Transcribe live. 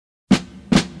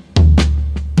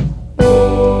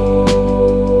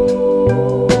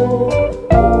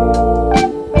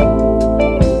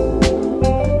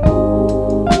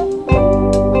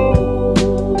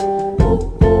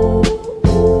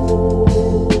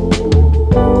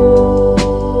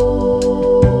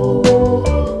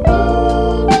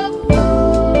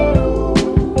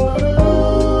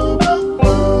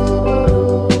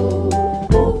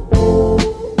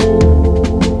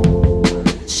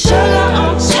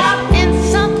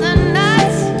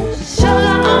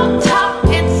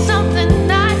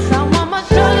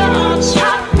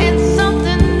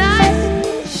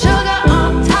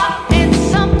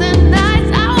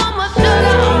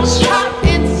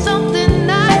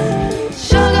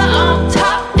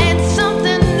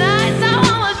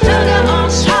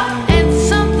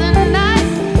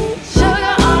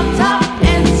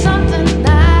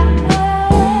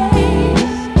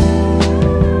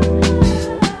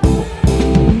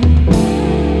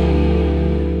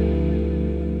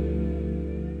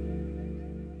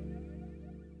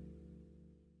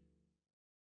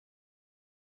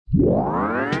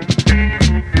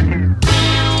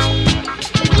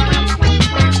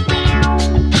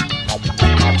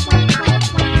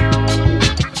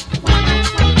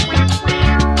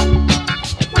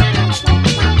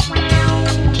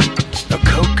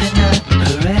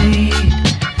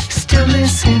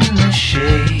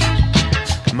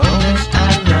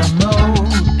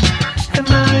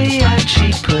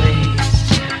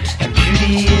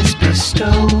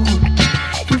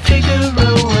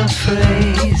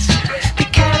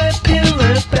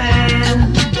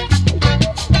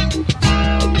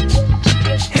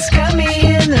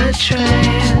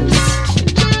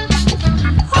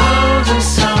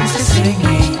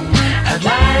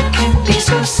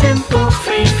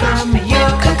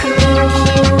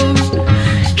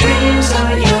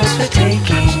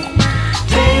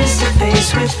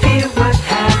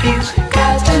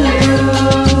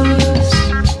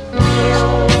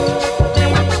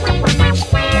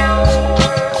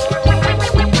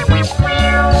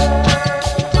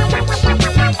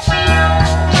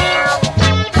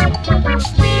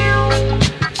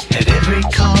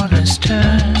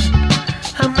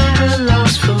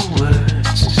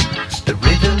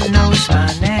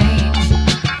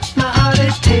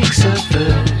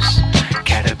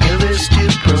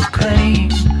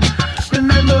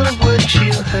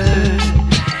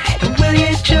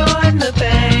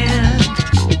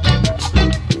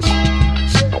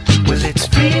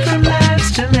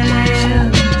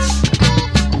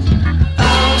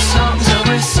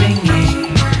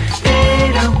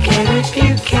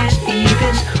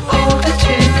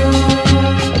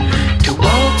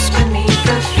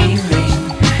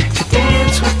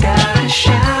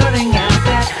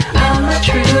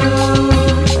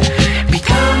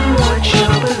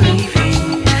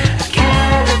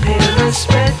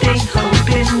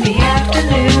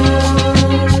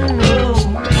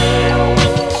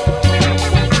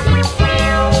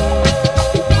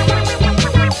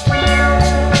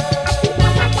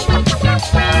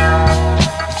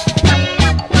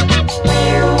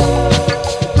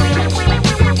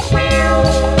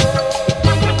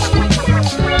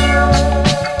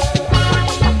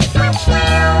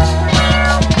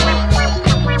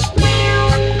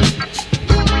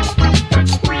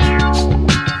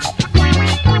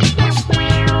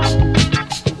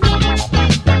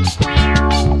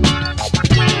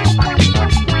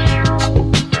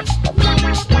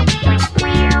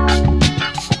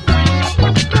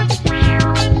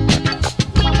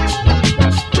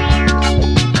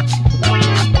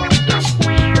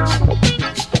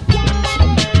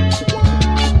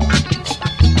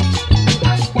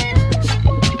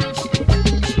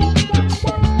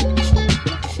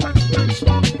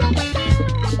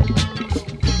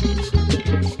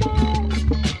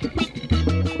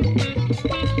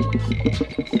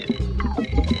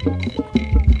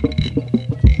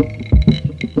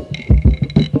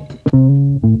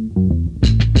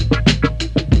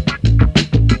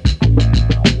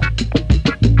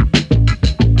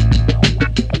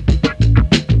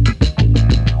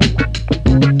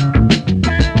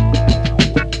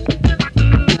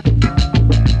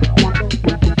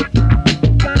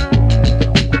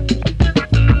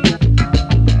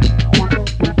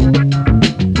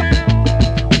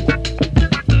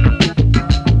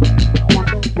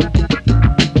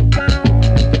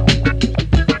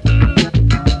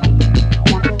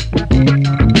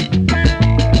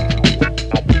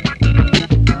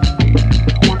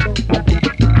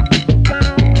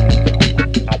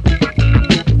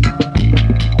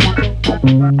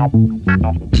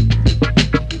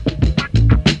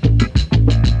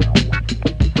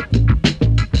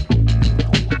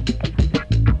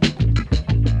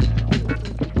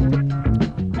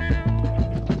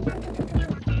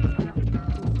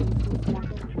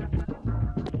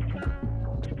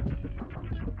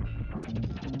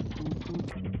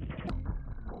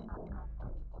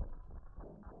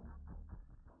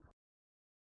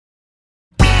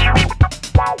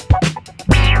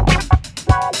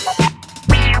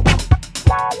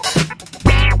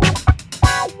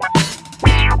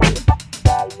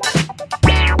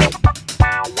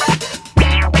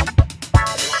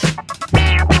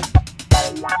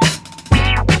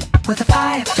With the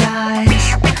fireflies,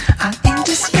 I'm in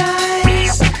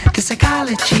disguise. The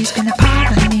psychology's been a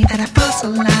part of me that I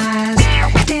fossilize.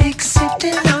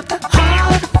 Accepting of the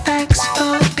artifacts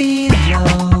for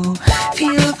below.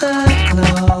 Feel the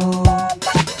glow.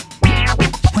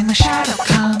 When the shadow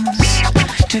comes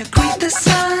to greet the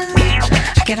sun,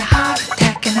 I get a heart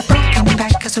attack and a broken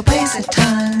back 'cause it weighs a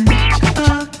ton.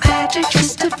 Bug magic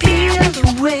just to peel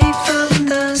away from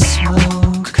the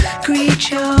smoke. Greet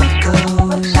your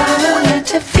ghost. Gonna learn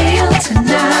to feel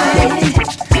tonight.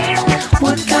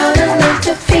 We're gonna learn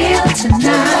to feel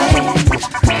tonight.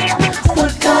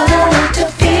 We're gonna learn to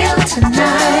feel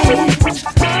tonight.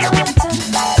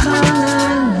 Oh, la,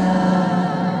 la.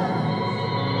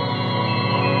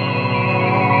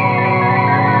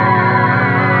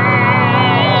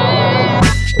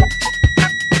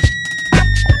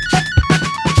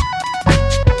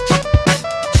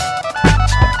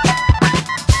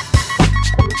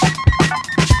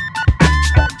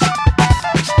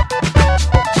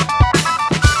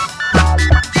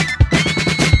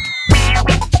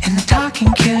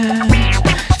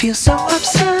 Feel so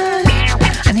absurd.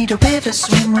 I need a river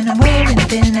swim when I'm wearing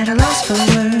thin at a loss for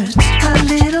words. A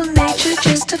little nature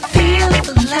just to feel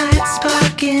the light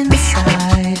spark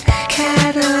inside.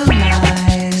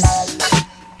 Catalyze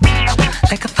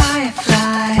like a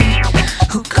firefly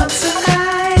who comes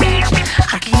alive.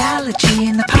 Archaeology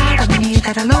in the part of me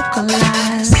that I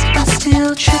localize, but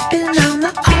still tripping on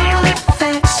the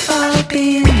artifacts far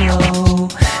below.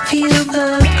 Feel the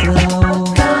glow.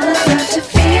 Gonna learn to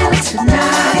feel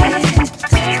tonight.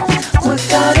 We're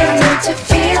gonna learn to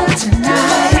feel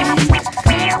tonight.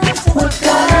 We're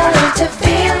gonna learn to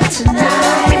feel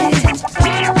tonight.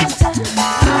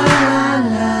 Our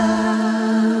love.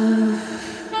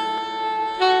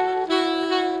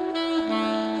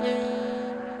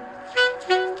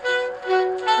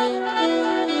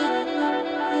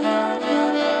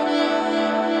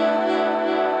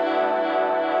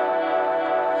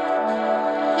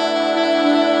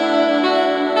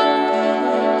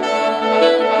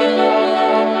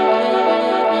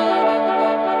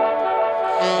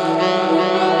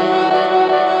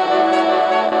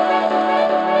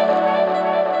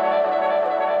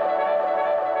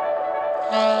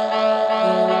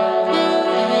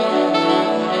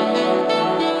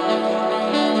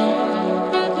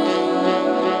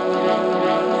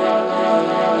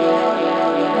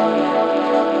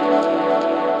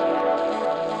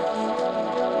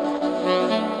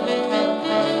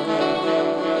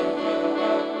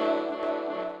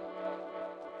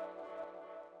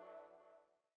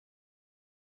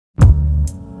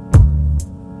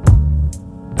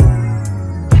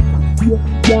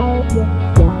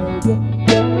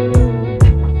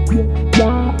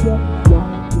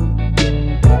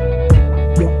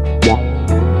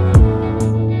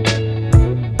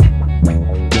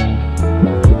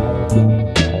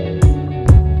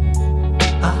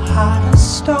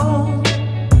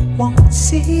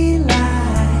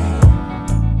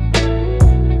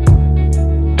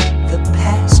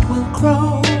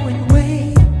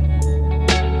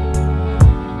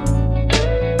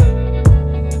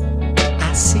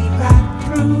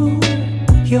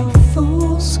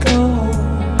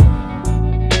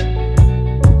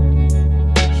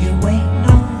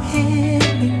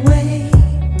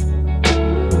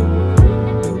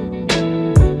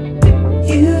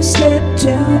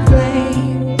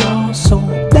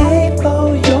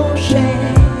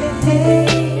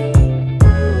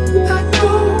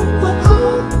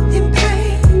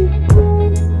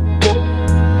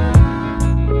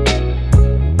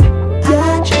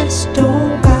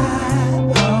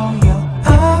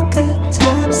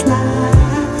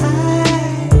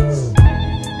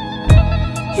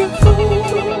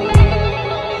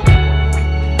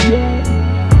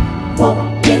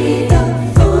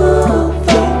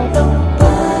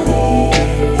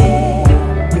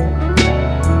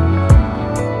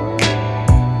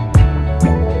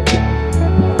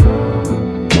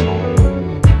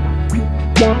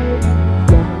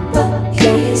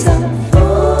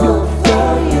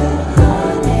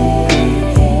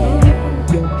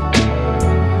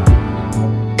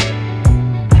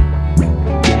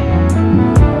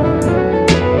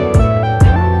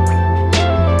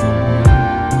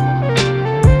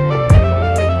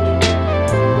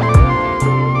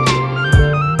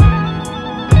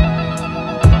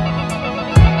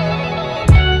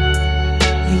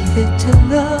 Leave it to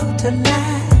love to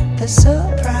light the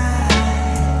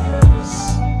surprise.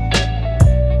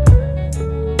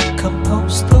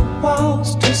 Toast the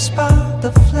walls to spark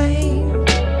the flame.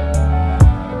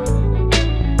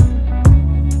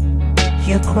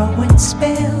 You're growing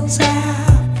spells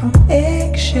out from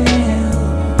eggshells.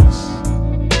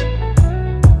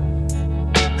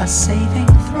 A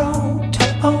saving throw to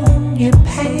own your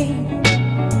pain.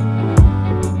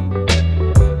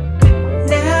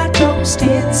 Now toast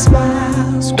in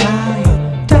smiles while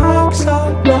your dogs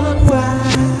all run wild.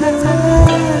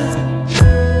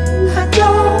 I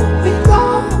know we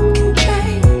all can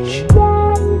change.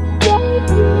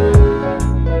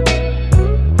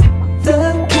 The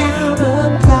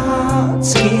counter plot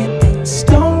skipping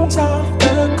stones off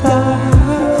the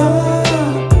clock.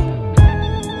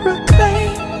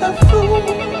 Reclaim the fool.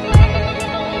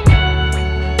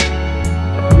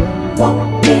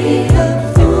 Won't be a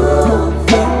fool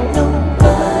for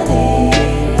nobody.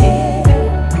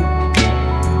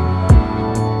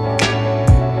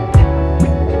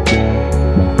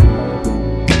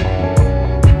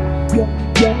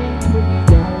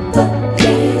 But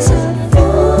he's a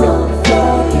fool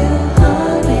for you,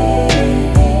 honey.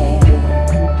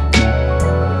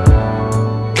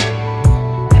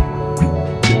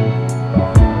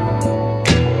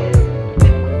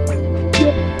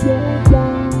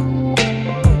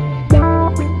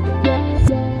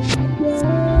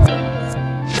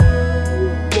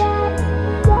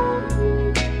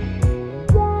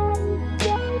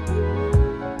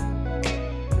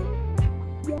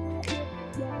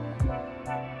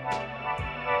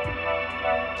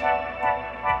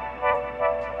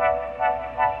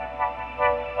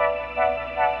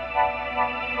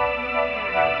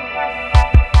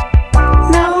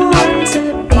 No one's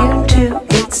immune to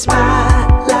its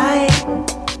spotlight.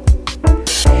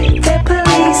 They're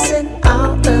policing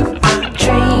all of our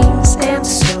dreams and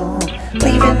soon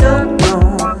leaving no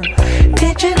room.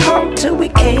 Pigeonholed till we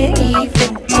can't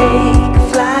even take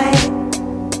flight.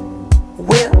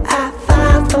 Will I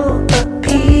file for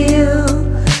appeal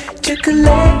to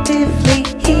collectively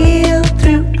heal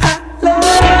through our love?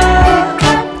 Pick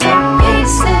up the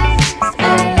pieces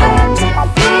and learn to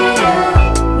feel.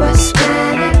 We're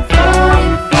spinning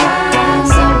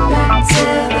 45s up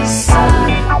until the sun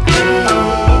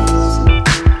appears.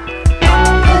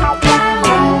 Put down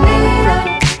the needle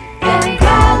and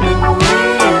grab the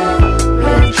wheel.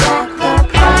 Reject the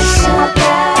pressure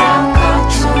that our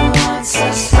culture wants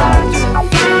us start to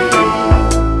feel.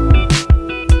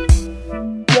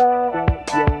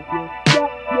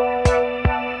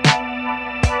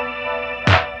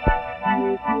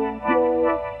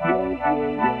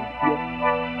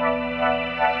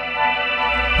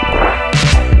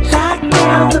 Lock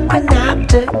down the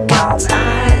Panopticon's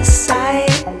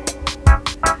eyesight.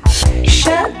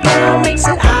 Shut down makes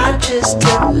it hard just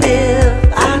to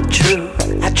live our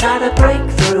truth. I try to break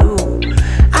through.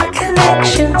 Our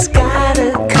connections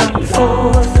gotta come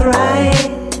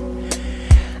forthright.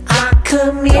 Our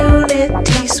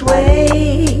communities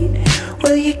wait.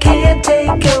 Well, you can't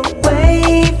take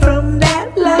away from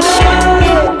that love.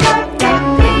 Pick up the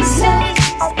pieces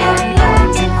and learn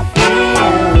to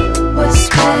feel. We're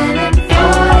spinning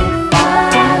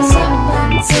 45s up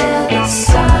until the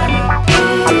sun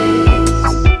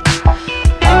appears.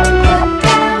 Put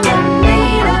down the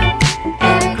needle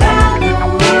and grab the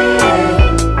wheel.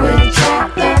 Reject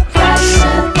the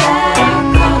pressure that our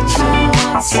culture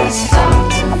wants us start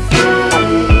to feel.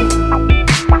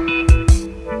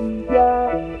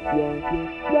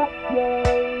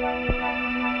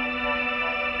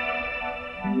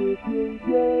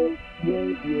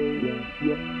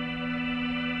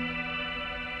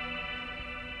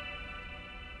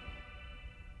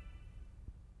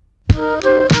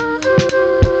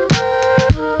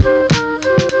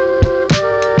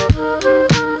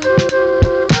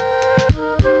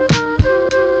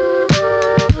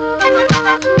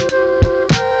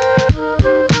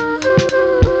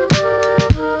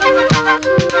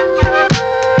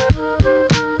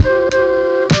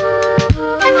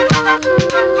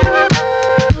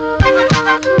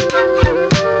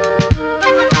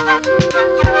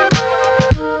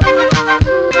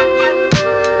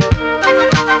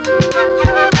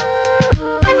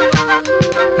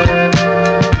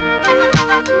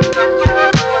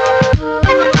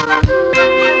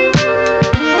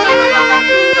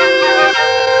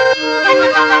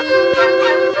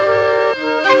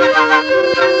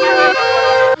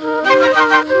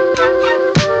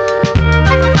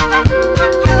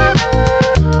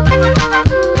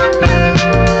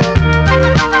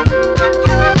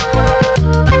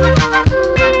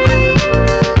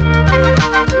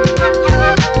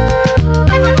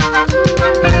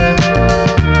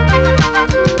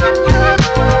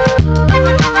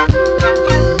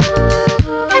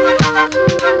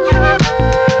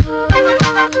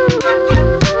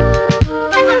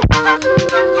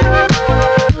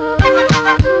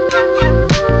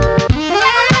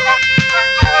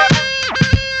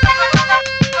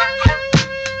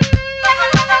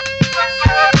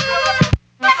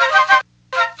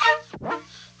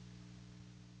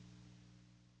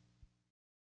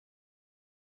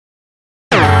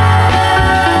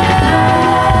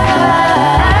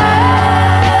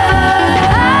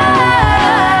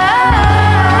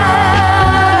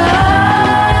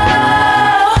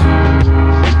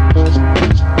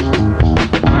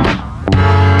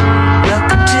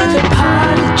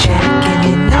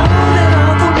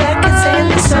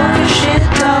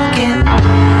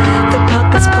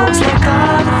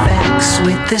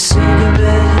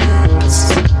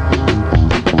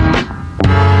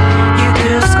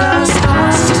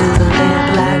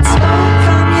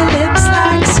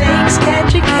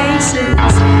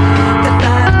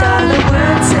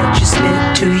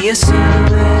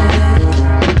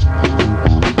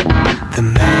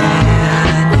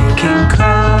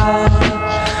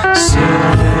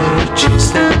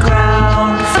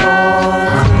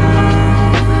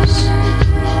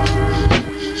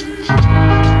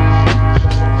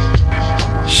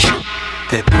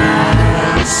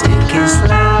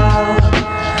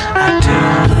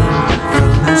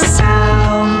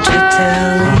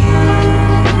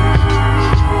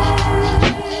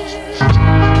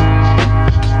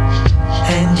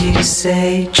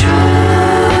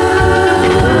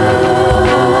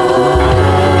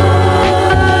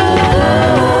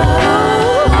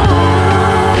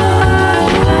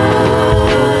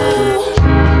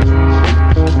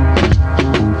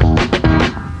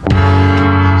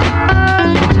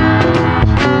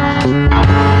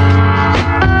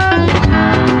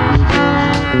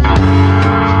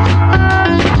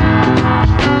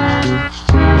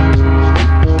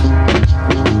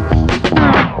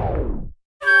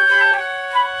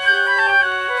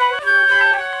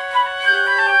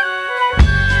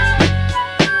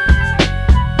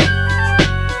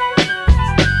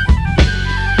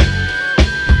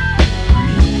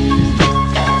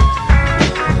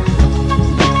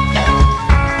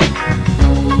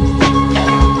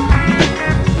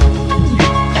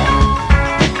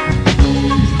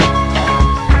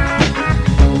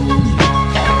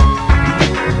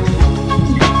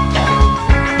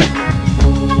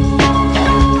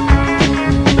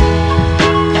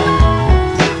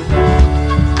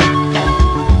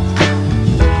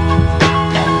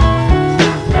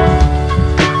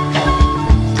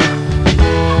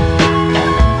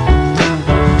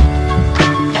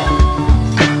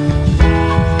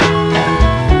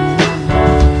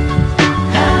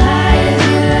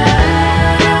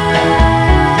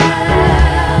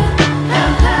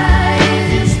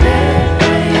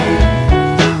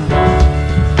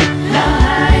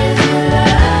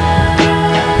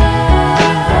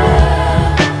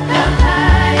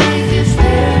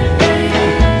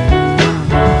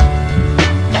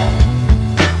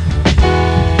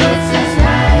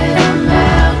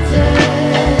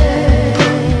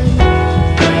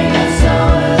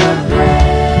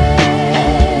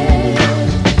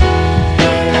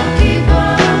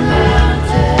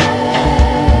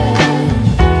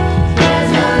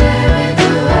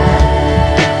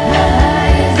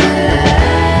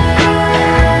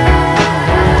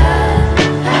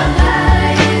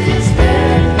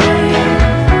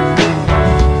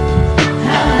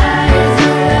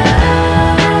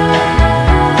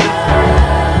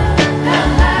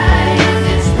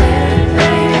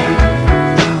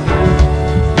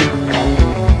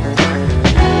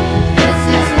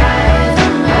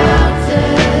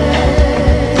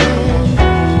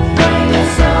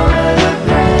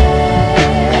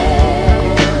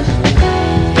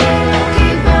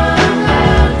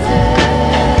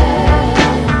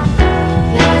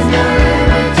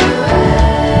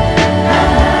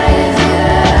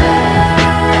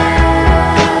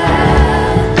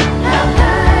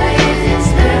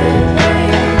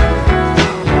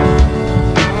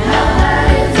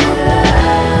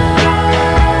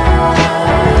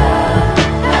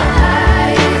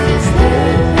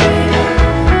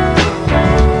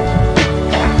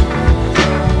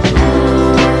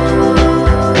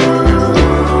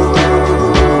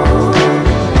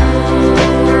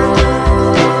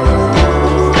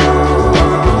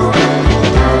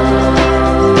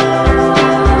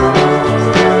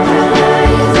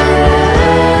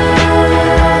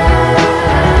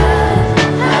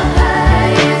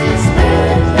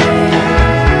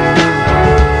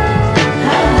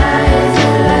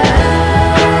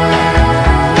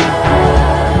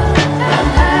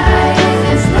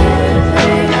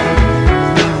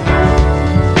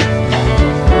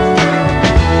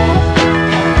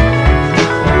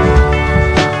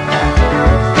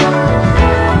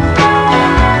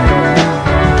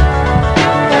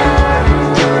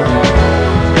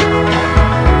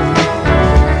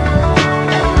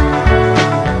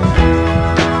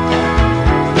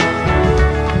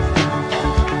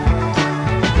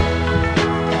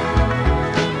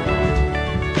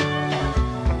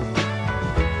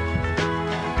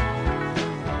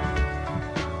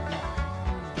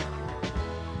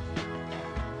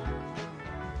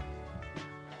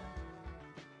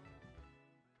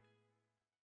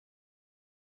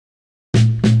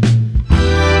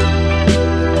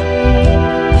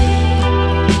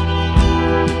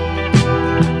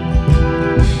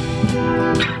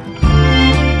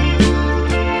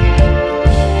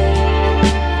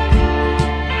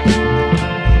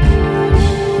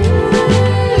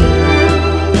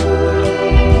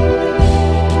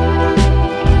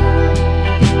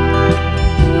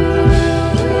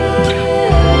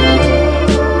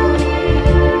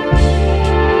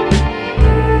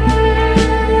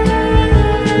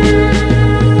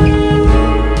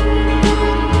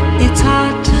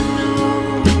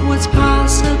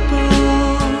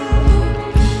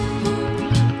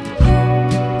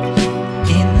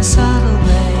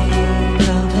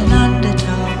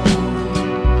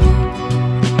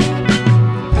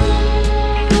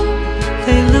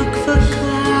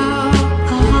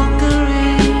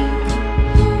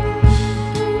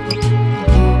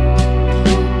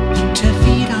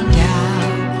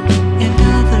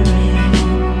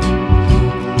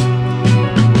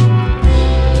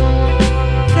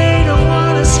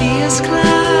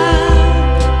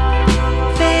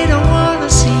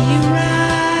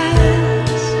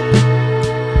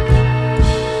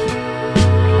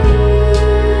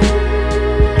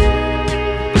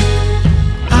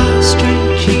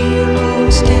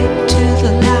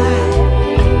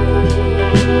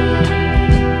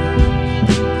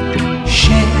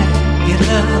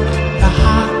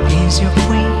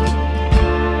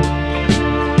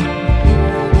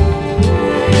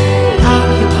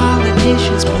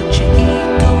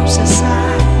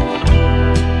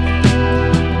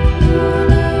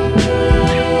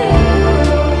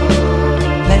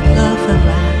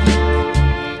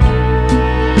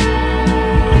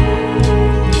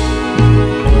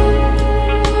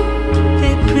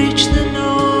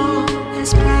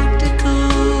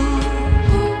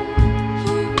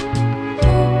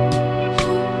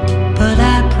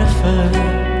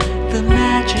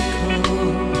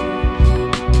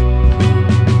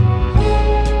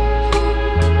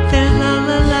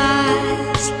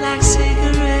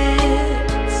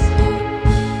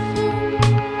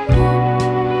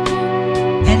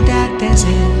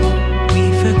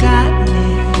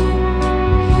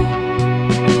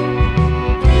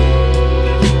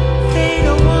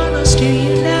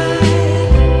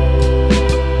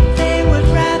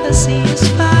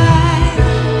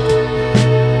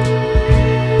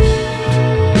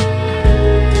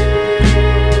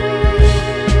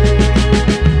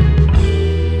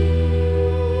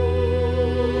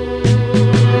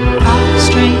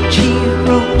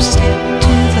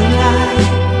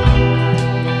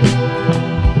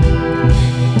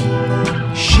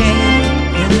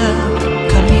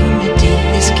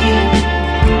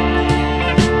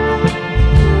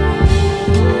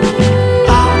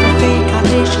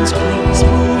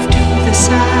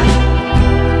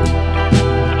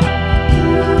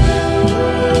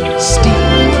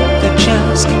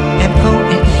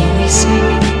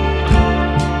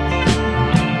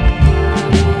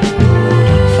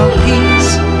 His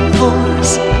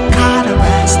voice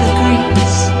cauterized the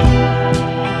grease.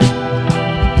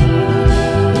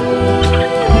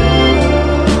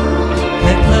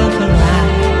 Let love arrive.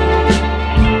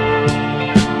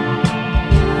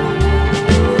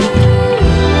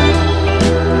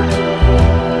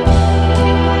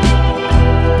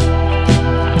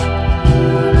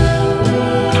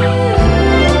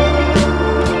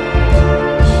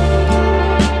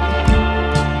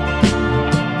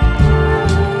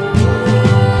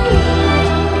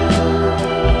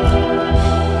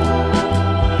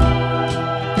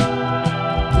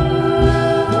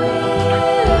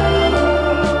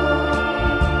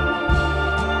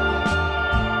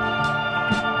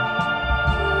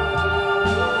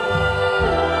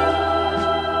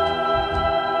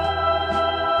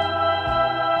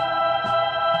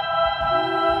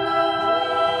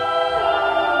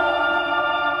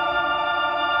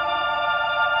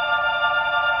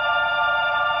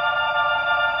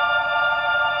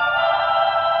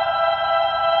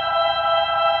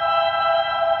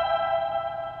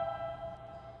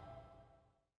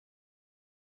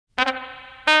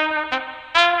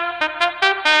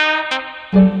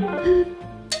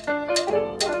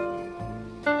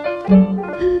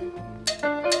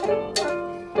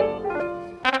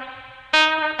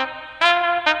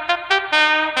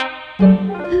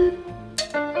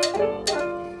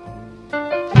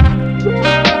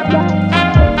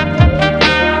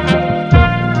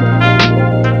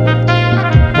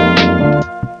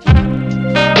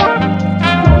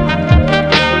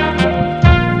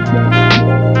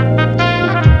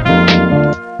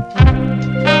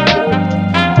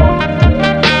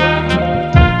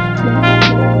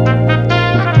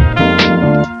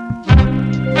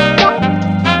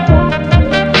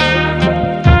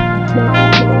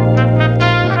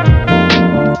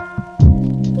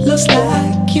 Looks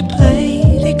like you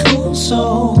played a cool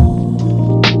song.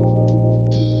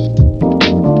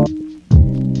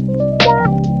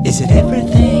 Is it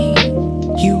everything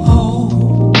you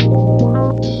hold?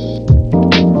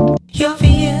 You're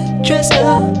being dressed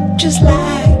up just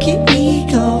like your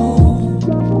ego.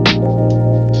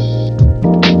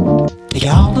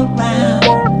 You're all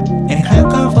around in a clown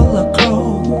car full of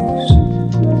crows.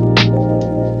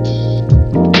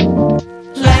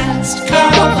 Last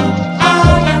call.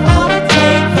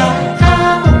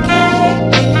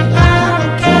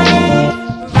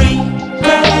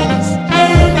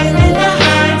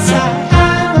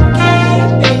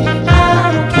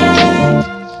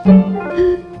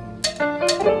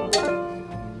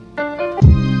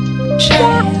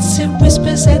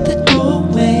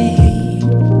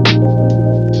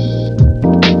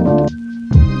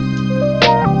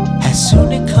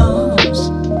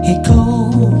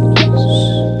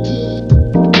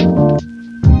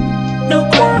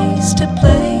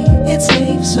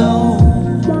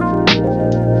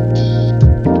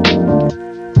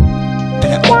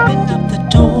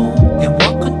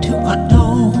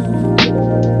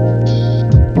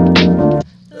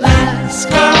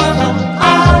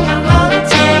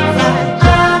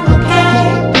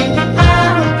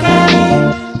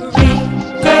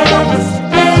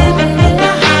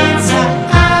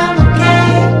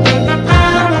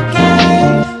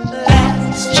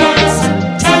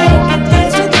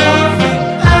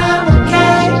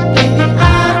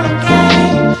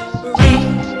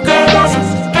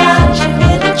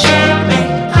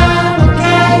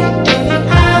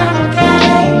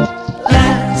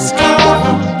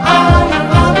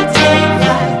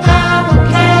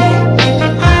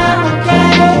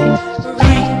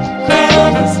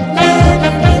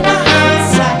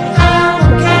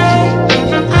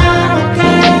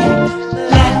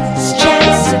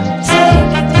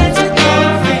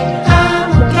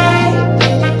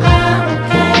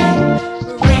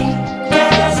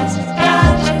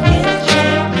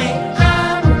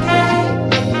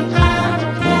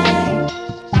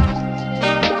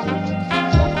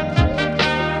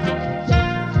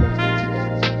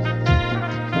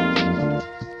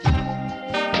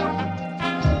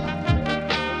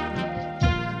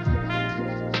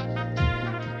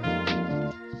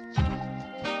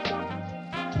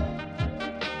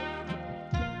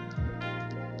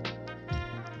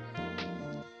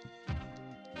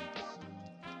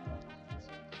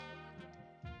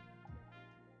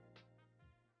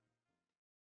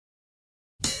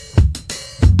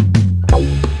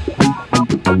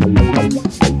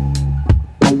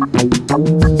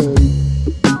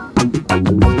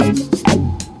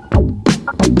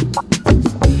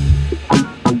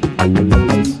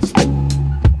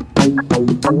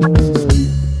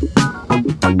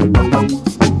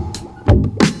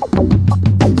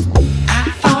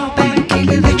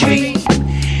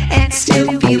 and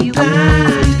still feel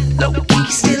blind. Low key,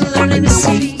 still learning to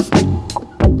see.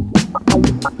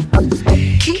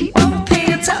 Keep both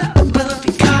hands up above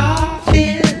your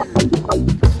coffin.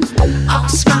 All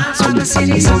smiles when the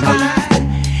city's on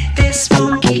fire. This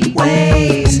funky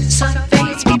waves.